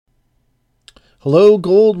Hello,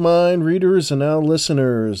 Goldmine readers and now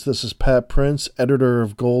listeners. This is Pat Prince, editor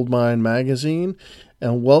of Goldmine Magazine,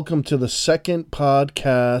 and welcome to the second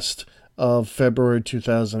podcast of February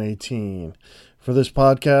 2018. For this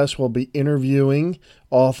podcast, we'll be interviewing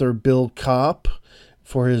author Bill Kopp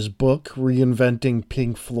for his book, Reinventing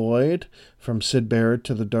Pink Floyd, From Syd Barrett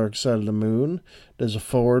to the Dark Side of the Moon. There's a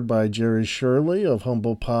foreword by Jerry Shirley of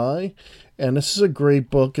Humble Pie. And this is a great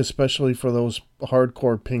book, especially for those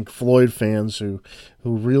hardcore Pink Floyd fans who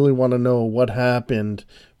really want to know what happened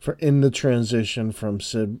in the transition from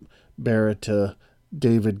Syd Barrett to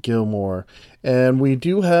David Gilmour. And we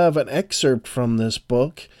do have an excerpt from this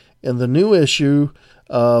book in the new issue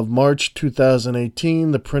of March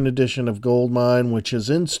 2018, the print edition of Goldmine, which is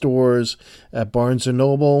in stores at Barnes &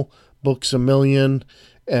 Noble, Books A Million,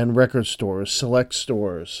 and record stores, select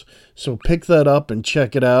stores. So pick that up and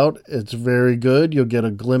check it out. It's very good. You'll get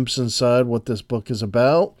a glimpse inside what this book is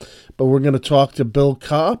about. But we're going to talk to Bill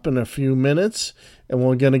Kopp in a few minutes, and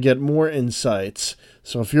we're going to get more insights.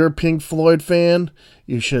 So if you're a Pink Floyd fan,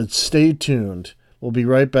 you should stay tuned. We'll be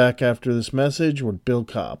right back after this message with Bill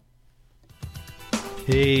Kopp.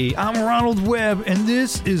 Hey, I'm Ronald Webb, and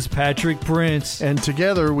this is Patrick Prince. And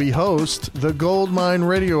together we host the Goldmine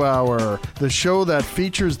Radio Hour, the show that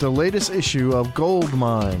features the latest issue of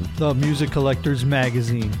Goldmine, the Music Collectors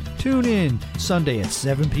Magazine. Tune in Sunday at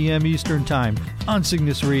 7 p.m. Eastern Time on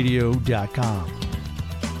CygnusRadio.com.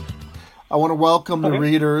 I want to welcome the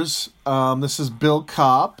readers. This is Bill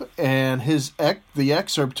Kopp, and the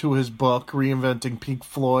excerpt to his book, Reinventing Pink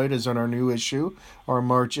Floyd, is in our new issue, our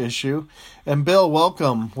March issue. And Bill,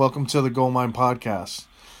 welcome. Welcome to the Goldmine Podcast.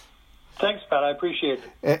 Thanks, Pat. I appreciate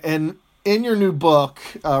it. And in your new book,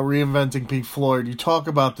 Reinventing Pink Floyd, you talk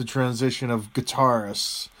about the transition of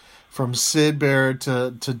guitarists from Syd Barrett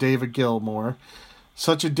to David Gilmour.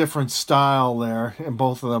 Such a different style there in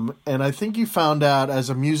both of them. And I think you found out as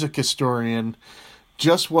a music historian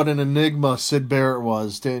just what an enigma Syd Barrett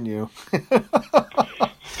was, didn't you?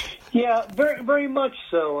 Yeah, very, very much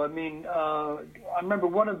so. I mean, I remember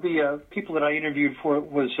one of the people that I interviewed for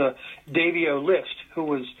it was Davey-O List, who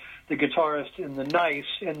was the guitarist in The Nice,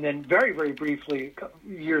 and then very, very briefly,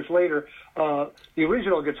 years later, the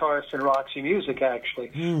original guitarist in Roxy Music, actually.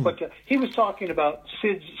 But he was talking about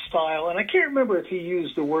Syd's style, and I can't remember if he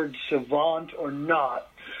used the word savant or not.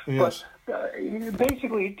 Yes. But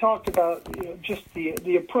basically, he talked about just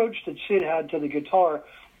the approach that Syd had to the guitar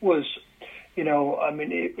was, I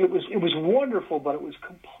mean, it was wonderful, but it was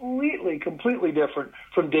completely different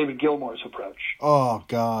from David Gilmour's approach. Oh,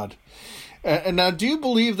 God. And now, do you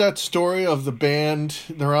believe that story of the band?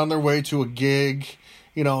 They're on their way to a gig,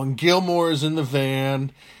 and Gilmour is in the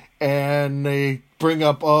van, and they bring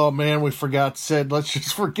up, oh, man, we forgot Syd. Let's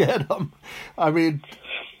just forget him. I mean,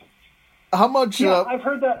 how much... Yeah, I've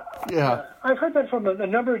heard that. Yeah. I've heard that from a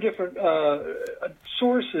number of different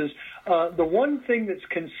sources. The one thing that's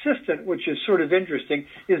consistent, which is sort of interesting,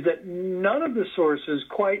 is that none of the sources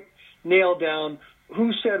quite nail down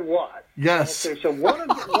who said what. Yes. Okay, so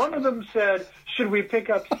one of them said, should we pick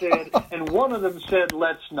up Syd? And one of them said,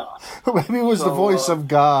 let's not. Maybe it was the voice of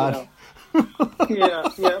God.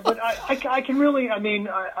 Yeah, but I can really, I mean,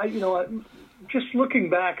 just looking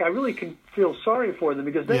back, I really can feel sorry for them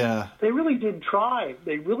because they really did try.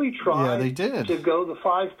 They really tried they did. to go the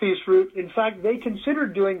five-piece route. In fact, they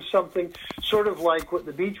considered doing something sort of like what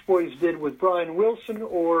the Beach Boys did with Brian Wilson,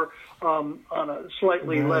 or on a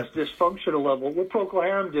slightly less dysfunctional level, what Procol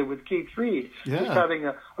Harum did with Keith Reed, just having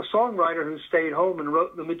a songwriter who stayed home and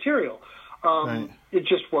wrote the material. It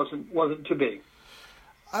just wasn't to be.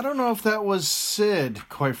 I don't know if that was Syd,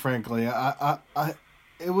 quite frankly.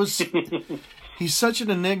 It was. He's such an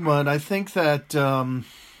enigma, and I think that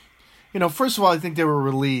first of all, I think they were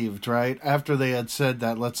relieved, right, after they had said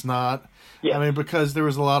that let's not. Yeah. I mean, because there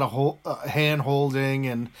was a lot of hand holding,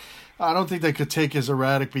 and I don't think they could take his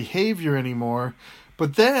erratic behavior anymore.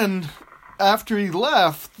 But then, after he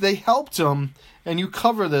left, they helped him, and you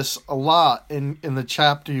cover this a lot in the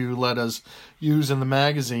chapter you let us use in the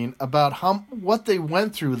magazine about what they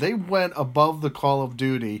went through. They went above the call of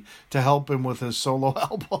duty to help him with his solo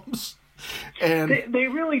albums. And they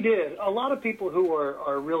really did. A lot of people who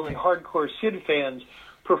are really hardcore Syd fans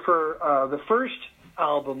prefer the first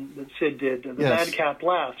album that Syd did, The Madcap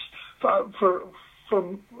Laughs.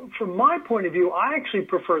 From my point of view, I actually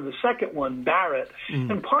prefer the second one, Barrett.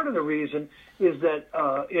 And part of the reason is that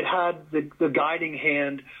it had the guiding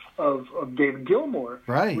hand of David Gilmour,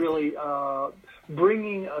 really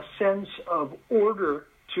bringing a sense of order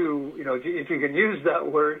to, if you can use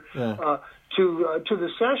that word, to the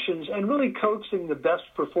sessions, and really coaxing the best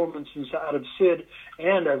performances out of Syd,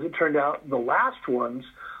 and as it turned out, the last ones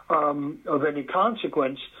of any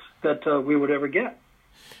consequence that we would ever get.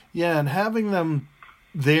 Yeah, and having them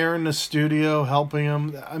there in the studio helping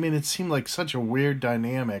him, I mean, it seemed like such a weird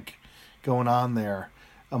dynamic going on there,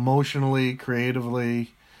 emotionally,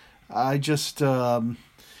 creatively. I just, I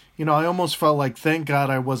almost felt like, thank God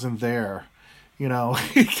I wasn't there.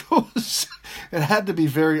 It had to be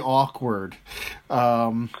very awkward,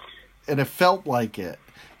 and it felt like it.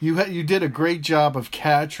 You did a great job of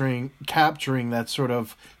capturing that sort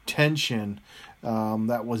of tension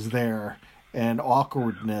that was there and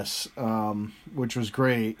awkwardness, which was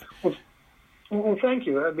great. Well, thank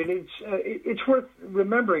you. I mean, it's worth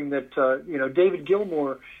remembering that David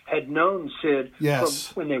Gilmour had known Sid from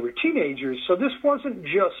when they were teenagers, so this wasn't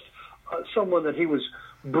just someone that he was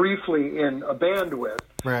briefly in a band with.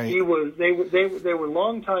 Right. They were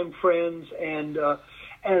longtime friends, and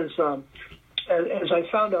as I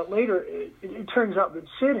found out later, it turns out that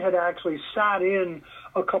Sid had actually sat in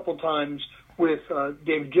a couple times with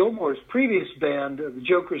David Gilmour's previous band, the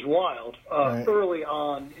Joker's Wild, early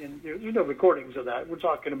on. There's no recordings of that. We're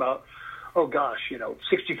talking about,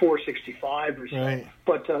 64, 65 or so. Right.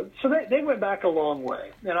 But so they went back a long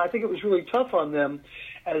way, and I think it was really tough on them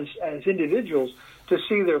as individuals to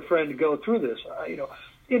see their friend go through this.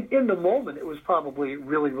 In the moment, it was probably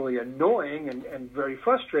really, really annoying and very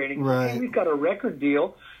frustrating. Right. Hey, we've got a record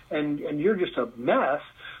deal, and you're just a mess.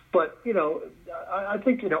 But, I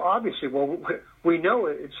think, obviously, we know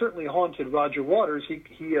it certainly haunted Roger Waters. He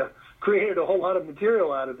created a whole lot of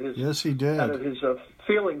material out of his Yes, he did. out of his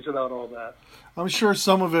feelings about all that. I'm sure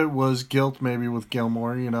some of it was guilt, maybe with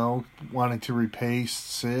Gilmour, wanting to repay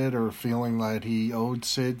Sid or feeling that he owed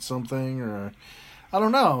Sid something, or I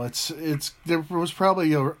don't know. There was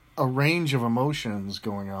probably a range of emotions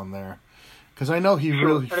going on there, because I know he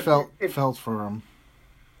really felt for him.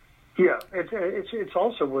 Yeah, it's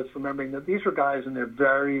also worth remembering that these were guys in their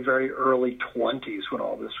very, very early 20s when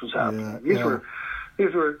all this was happening.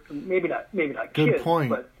 These were maybe not Good kids, point.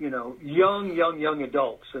 but young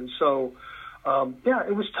adults, and so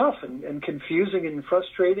it was tough and confusing and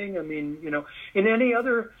frustrating. I mean, in any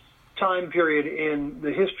other time period in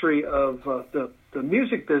the history of the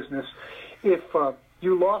music business, if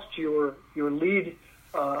you lost your lead,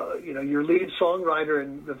 your lead songwriter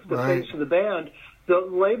and the face of the band, the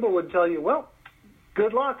label would tell you, well,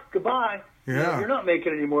 good luck, goodbye. Yeah. You're not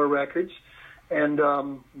making any more records. And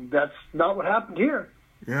that's not what happened here.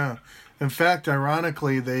 Yeah. In fact,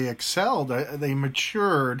 ironically, they excelled. They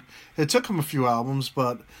matured. It took them a few albums,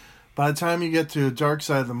 but by the time you get to Dark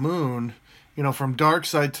Side of the Moon, from Dark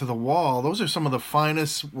Side to The Wall, those are some of the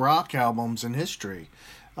finest rock albums in history.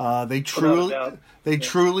 They truly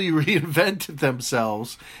reinvented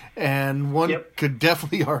themselves, and one could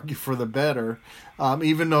definitely argue for the better.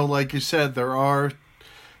 Even though, like you said, there are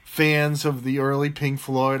fans of the early Pink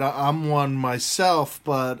Floyd. I'm one myself,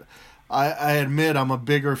 but I admit I'm a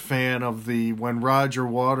bigger fan of when Roger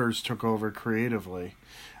Waters took over creatively.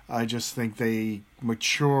 I just think they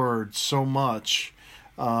matured so much.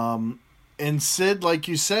 And Sid, like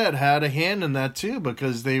you said, had a hand in that too,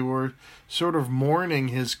 because they were sort of mourning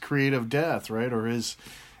his creative death, right? Or his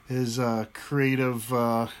creative,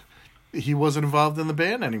 he wasn't involved in the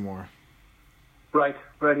band anymore. Right,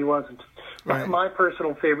 he wasn't. Right. My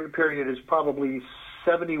personal favorite period is probably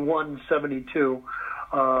 71, 72,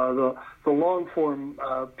 the long form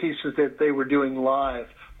pieces that they were doing live.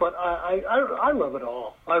 But I love it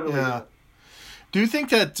all. I really do. Do you think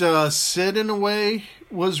that Sid, in a way,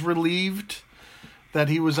 was relieved that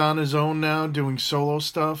he was on his own now doing solo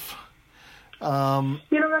stuff? That's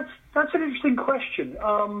an interesting question.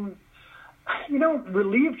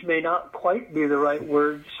 Relieved may not quite be the right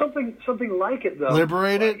word. Something like it, though.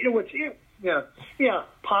 Liberated? Yeah,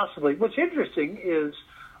 possibly. What's interesting is,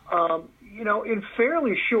 in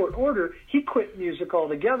fairly short order, he quit music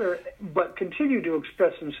altogether, but continued to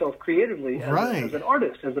express himself creatively as an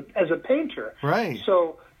artist, as a painter. Right.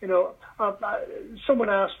 So, someone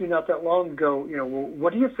asked me not that long ago,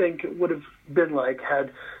 what do you think it would have been like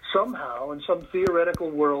had somehow, in some theoretical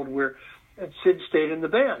world, where Sid stayed in the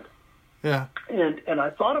band? Yeah. And I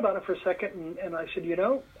thought about it for a second, and I said,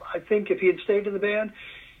 I think if he had stayed in the band,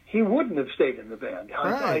 he wouldn't have stayed in the band.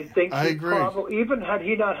 Right. I think I agree. Probably, even had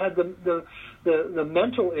he not had the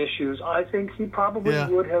mental issues, I think he probably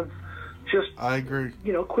would have just. I agree.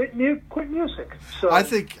 Quit music. So I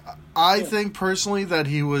think personally that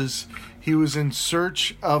he was in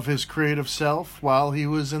search of his creative self while he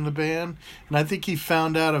was in the band, and I think he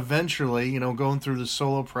found out eventually, going through the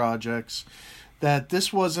solo projects, that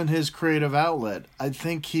this wasn't his creative outlet. I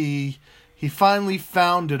think he finally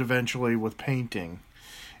found it eventually with painting.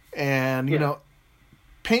 And,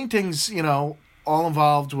 paintings, all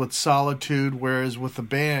involved with solitude, whereas with the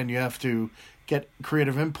band you have to get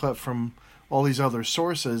creative input from all these other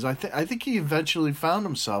sources. I think he eventually found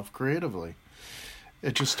himself creatively.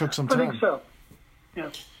 It just took some time. I think so. Yeah.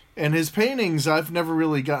 And his paintings, I've never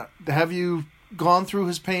really got. Have you gone through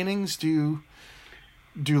his paintings? Do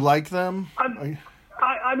you like them? I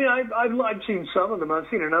mean, I've seen some of them. I've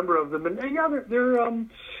seen a number of them, and yeah,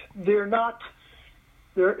 they're not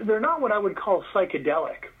what I would call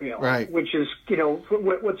psychedelic, right? Which is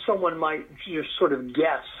what someone might just sort of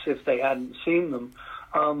guess if they hadn't seen them.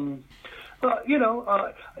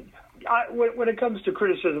 When it comes to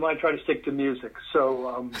criticism, I try to stick to music.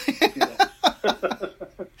 So,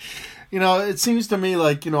 it seems to me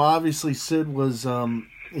like obviously Sid was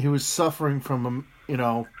he was suffering from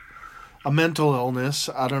a mental illness.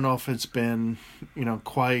 I don't know if it's been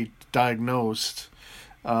quite diagnosed.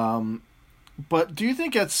 But do you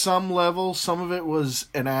think at some level, some of it was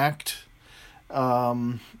an act?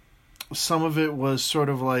 Some of it was sort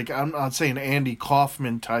of like, I'm not saying Andy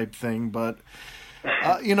Kaufman type thing, but,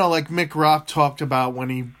 like Mick Rock talked about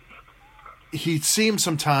when he'd see him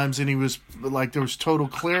sometimes and he was like, there was total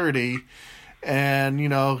clarity and,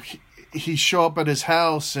 he'd show up at his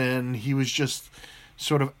house and he was just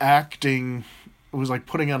sort of acting. It was like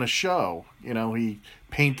putting on a show. He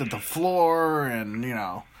painted the floor and,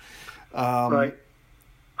 right.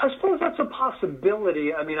 I suppose that's a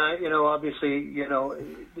possibility. I mean, obviously,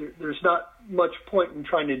 there's not much point in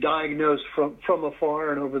trying to diagnose from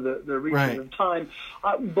afar and over the reason right. of time.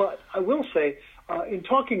 But I will say, in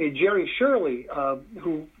talking to Jerry Shirley,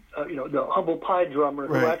 who, the Humble Pie drummer,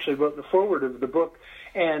 who right. actually wrote the foreword of the book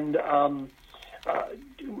and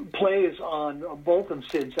plays on both of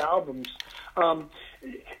Sid's albums,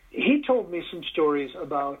 he told me some stories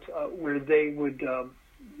about where they would.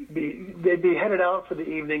 They'd be headed out for the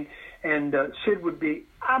evening, and Sid would be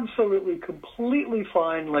absolutely, completely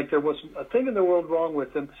fine, like there wasn't a thing in the world wrong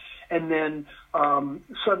with him. And then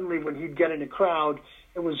suddenly when he'd get in a crowd,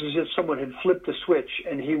 it was as if someone had flipped a switch,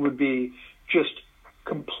 and he would be just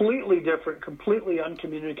completely different, completely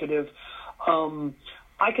uncommunicative.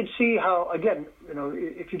 I could see how, again,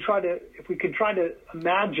 if we could try to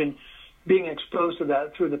imagine being exposed to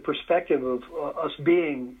that through the perspective of us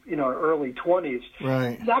being in our early 20s,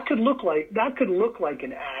 right. that could look like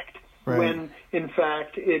an act, right. when in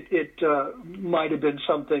fact it might have been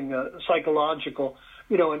something psychological.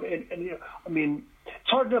 I mean, it's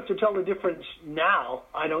hard enough to tell the difference now.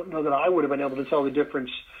 I don't know that I would have been able to tell the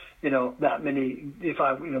difference, that many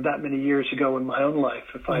years ago in my own life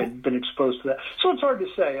if I had been exposed to that. So it's hard to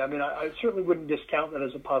say. I mean, I certainly wouldn't discount that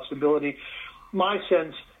as a possibility. My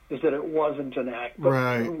sense is that it wasn't an act, but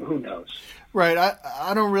right. who knows? Right.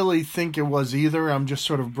 I don't really think it was either. I'm just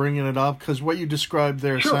sort of bringing it up because what you described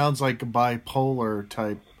there sure. sounds like a bipolar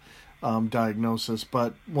type diagnosis,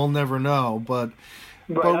 but we'll never know. But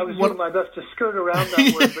I was doing my best to skirt around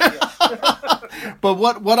that word. But, yeah. But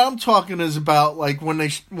what I'm talking is about like when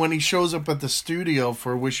he shows up at the studio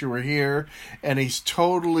for Wish You Were Here, and he's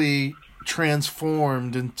totally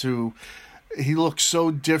transformed into. He looks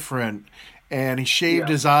so different. And he shaved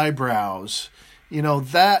his eyebrows.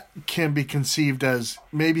 That can be conceived as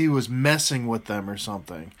maybe he was messing with them or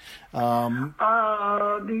something.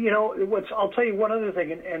 I'll tell you one other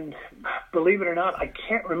thing, and believe it or not, I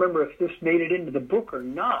can't remember if this made it into the book or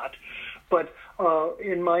not, but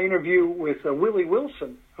in my interview with Willie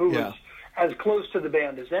Wilson, who was as close to the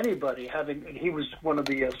band as anybody, he was one of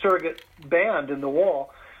the surrogate band in the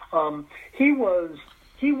Wall, he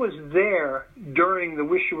was there during the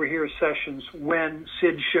Wish You Were Here sessions when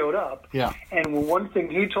Sid showed up. Yeah. And one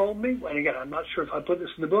thing he told me, and again, I'm not sure if I put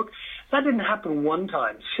this in the book, that didn't happen one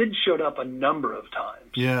time. Sid showed up a number of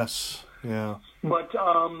times. Yes. Yeah. But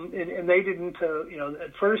and they didn't,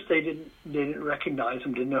 at first they didn't recognize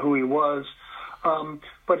him, didn't know who he was.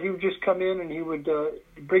 But he would just come in and he would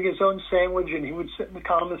bring his own sandwich and he would sit in the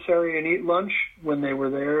commissary and eat lunch when they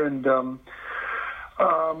were there. And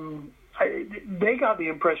they got the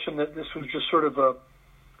impression that this was just sort of a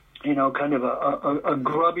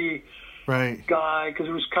grubby right. guy because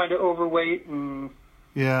he was kind of overweight and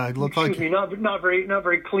it looked like not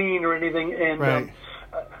very clean or anything. And right.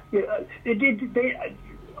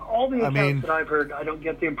 All the accounts that I've heard, I don't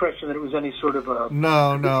get the impression that it was any sort of he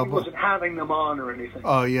wasn't having them on or anything.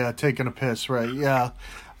 Oh yeah, taking a piss, right? Yeah.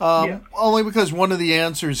 Only because one of the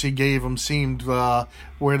answers he gave him seemed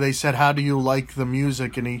where they said, "How do you like the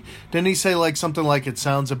music?" And he say like something like it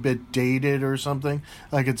sounds a bit dated or something,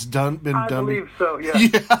 like it's been done. I believe so. Yeah.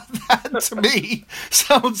 Yeah, that to me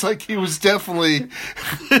sounds like he was definitely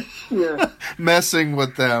messing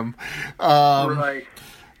with them. Right.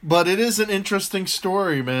 But it is an interesting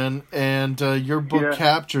story, man, and your book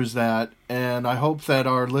captures that, and I hope that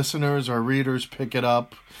our listeners, our readers pick it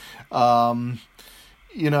up. I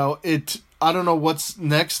don't know what's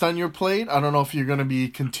next on your plate. I don't know if you're going to be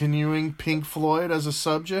continuing Pink Floyd as a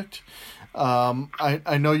subject.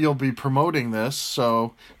 I know you'll be promoting this,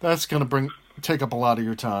 so that's going to take up a lot of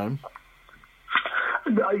your time.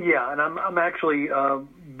 Yeah, and I'm actually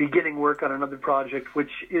beginning work on another project, which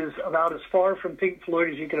is about as far from Pink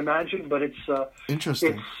Floyd as you can imagine, but it's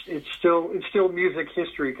interesting. It's still music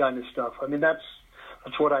history kind of stuff. I mean, that's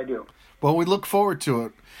what I do. Well, we look forward to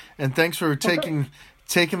it, and thanks for taking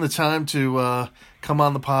the time to come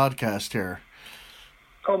on the podcast here.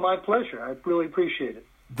 Oh, my pleasure. I really appreciate it.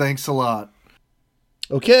 Thanks a lot.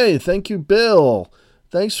 Okay, thank you, Bill.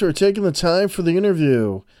 Thanks for taking the time for the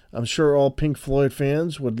interview. I'm sure all Pink Floyd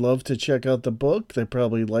fans would love to check out the book. They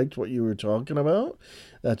probably liked what you were talking about.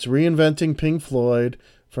 That's Reinventing Pink Floyd,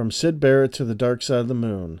 From Syd Barrett to the Dark Side of the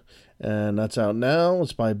Moon. And that's out now.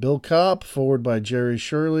 It's by Bill Kopp, forward by Jerry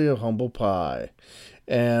Shirley of Humble Pie.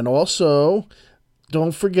 And also,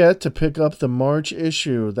 don't forget to pick up the March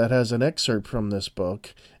issue that has an excerpt from this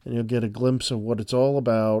book, and you'll get a glimpse of what it's all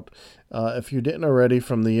about. If you didn't already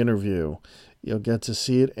from the interview, you'll get to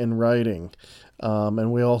see it in writing.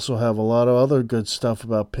 And we also have a lot of other good stuff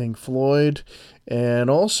about Pink Floyd. And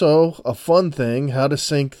also a fun thing, how to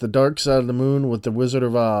sync The Dark Side of the Moon with The Wizard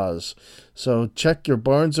of Oz. So check your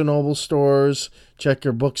Barnes & Noble stores, check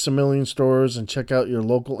your Books A Million stores, and check out your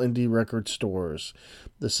local indie record stores.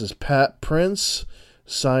 This is Pat Prince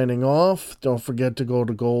signing off. Don't forget to go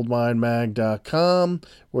to goldminemag.com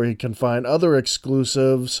where you can find other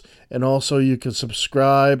exclusives, and also you can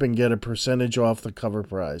subscribe and get a percentage off the cover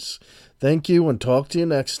price. Thank you, and talk to you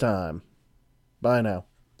next time. Bye now.